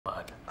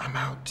I'm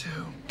out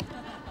too.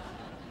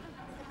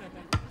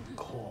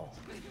 Call.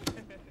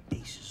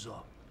 Ace is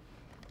up.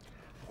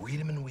 Read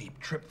him and weep.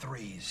 Trip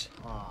threes.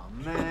 Aw,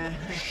 man.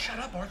 Shut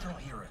up, Arthur. I'll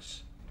hear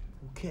us.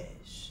 Who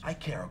cares? I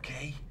care,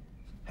 okay?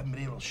 Haven't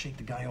been able to shake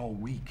the guy all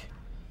week.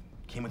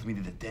 Came with me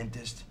to the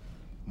dentist,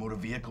 motor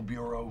vehicle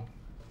bureau.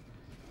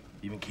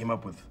 Even came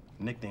up with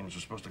nicknames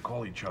we're supposed to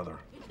call each other.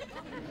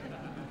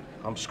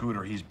 I'm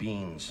Scooter, he's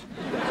Beans.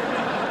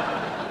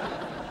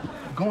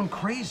 I'm going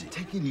crazy.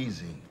 Take it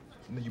easy.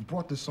 You know, you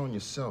brought this on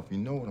yourself. You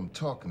know what I'm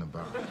talking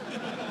about.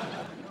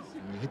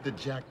 You hit the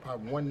jackpot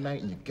one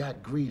night and you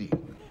got greedy.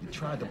 You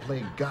tried to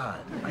play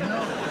God. I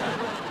know.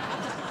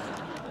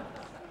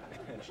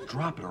 Just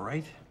drop it, all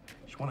right?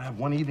 Just want to have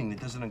one evening that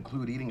doesn't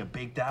include eating a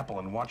baked apple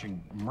and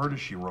watching Murder,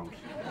 She Wrote.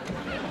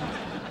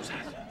 What's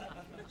that?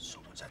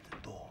 Someone's at the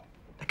door.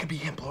 That could be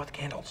him. Blow out the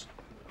candles.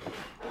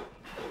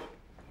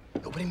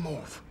 Nobody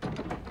move. Oh,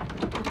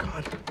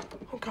 God.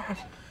 Oh, God.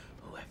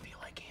 Oh, I feel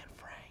like Anne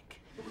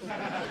Frank.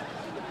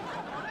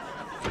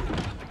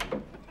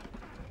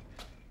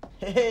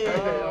 Hey!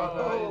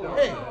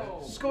 Hey,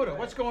 Scooter,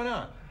 what's going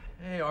on?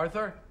 Hey,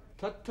 Arthur.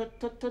 Tut, tut,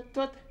 tut, tut,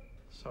 tut.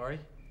 Sorry.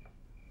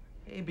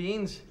 Hey,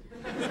 Beans.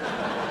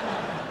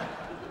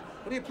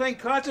 What are you playing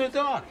cards in the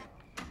dark?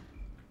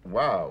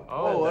 Wow.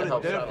 What that a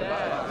helps out.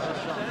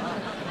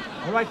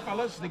 All right,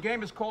 fellas, the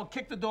game is called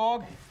Kick the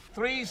Dog.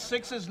 3s,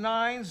 6s,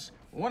 9s,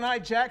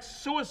 one-eyed jacks,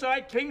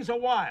 suicide kings are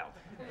wild.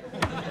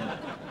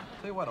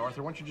 Tell you what,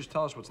 Arthur, why don't you just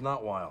tell us what's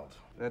not wild?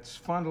 Let's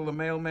fondle the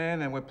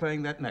mailman, and we're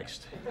playing that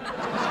next.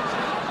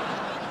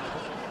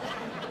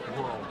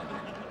 Whoa.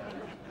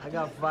 I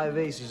got 5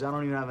 aces. I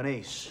don't even have an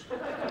ace.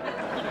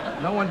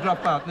 No one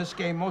drop out. In this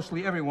game,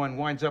 mostly everyone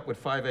winds up with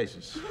 5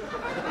 aces.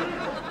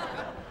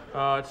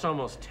 It's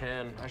almost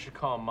 10. I should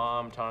call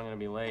Mom, tell her I'm gonna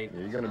be late. Yeah,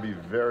 you're gonna be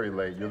very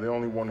late. You're the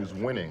only one who's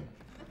winning.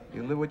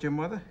 You live with your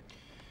mother?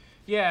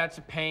 Yeah, it's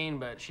a pain,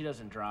 but she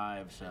doesn't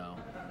drive, so.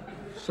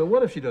 So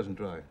what if she doesn't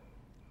drive?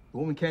 The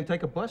woman can't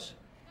take a bus?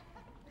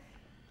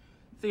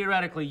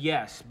 Theoretically,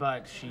 yes,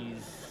 but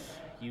she's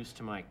used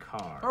to my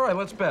car. All right,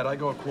 let's bet. I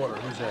go a quarter.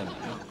 Who's in?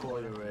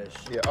 Quarter ace.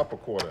 Yeah, up a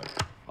quarter.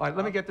 All right,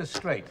 let me get this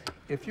straight.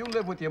 If you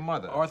live with your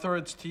mother... Arthur,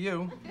 it's to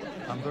you.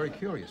 I'm very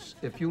curious.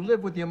 If you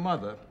live with your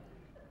mother,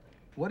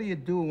 what do you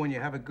do when you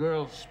have a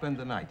girl spend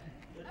the night?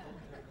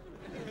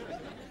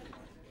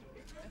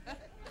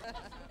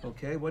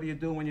 Okay, what do you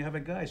do when you have a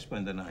guy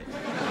spend the night?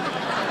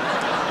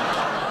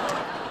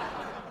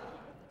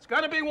 It's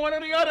gotta be one or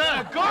the other.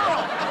 A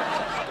girl!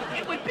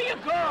 It would be a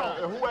girl!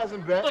 Who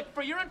hasn't bet? Look,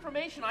 for your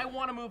information, I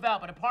want to move out,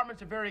 but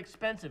apartments are very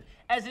expensive.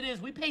 As it is,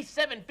 we pay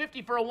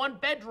 $750 for a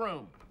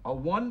one-bedroom. A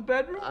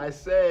one-bedroom? I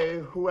say,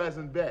 who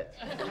hasn't bet?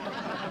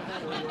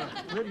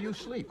 Where do you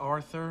sleep?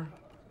 Arthur.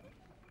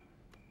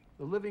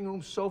 The living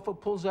room sofa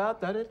pulls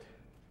out, that it?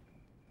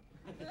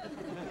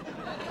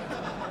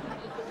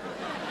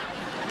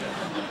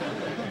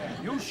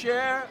 You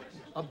share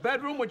a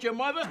bedroom with your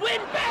mother?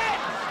 Twin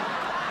beds!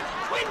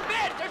 Twin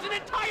beds! There's an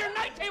entire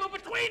night table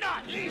between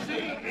us!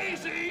 Easy,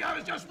 easy. I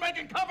was just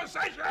making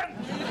conversation.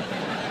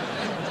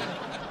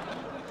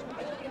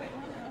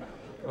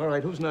 All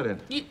right, who's not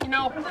in? You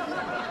know,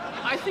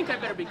 I think I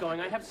better be going.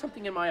 I have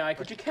something in my eye.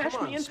 Could you cash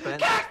me in?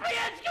 Spence. Cash me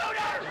in,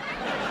 Scooter!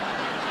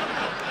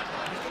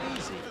 Take it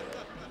easy.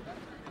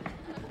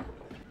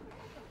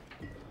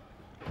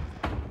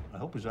 I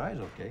hope his eye's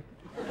okay.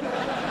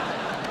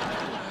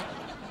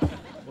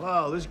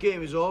 Well, this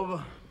game is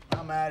over.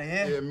 I'm out of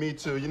here. Yeah, me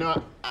too. You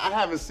know, I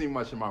haven't seen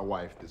much of my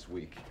wife this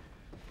week.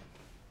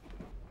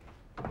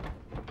 I'll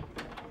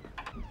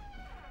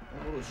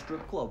go to a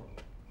strip club.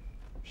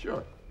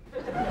 Sure.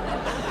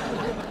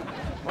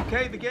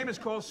 Okay, the game is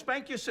called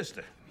Spank Your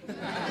Sister.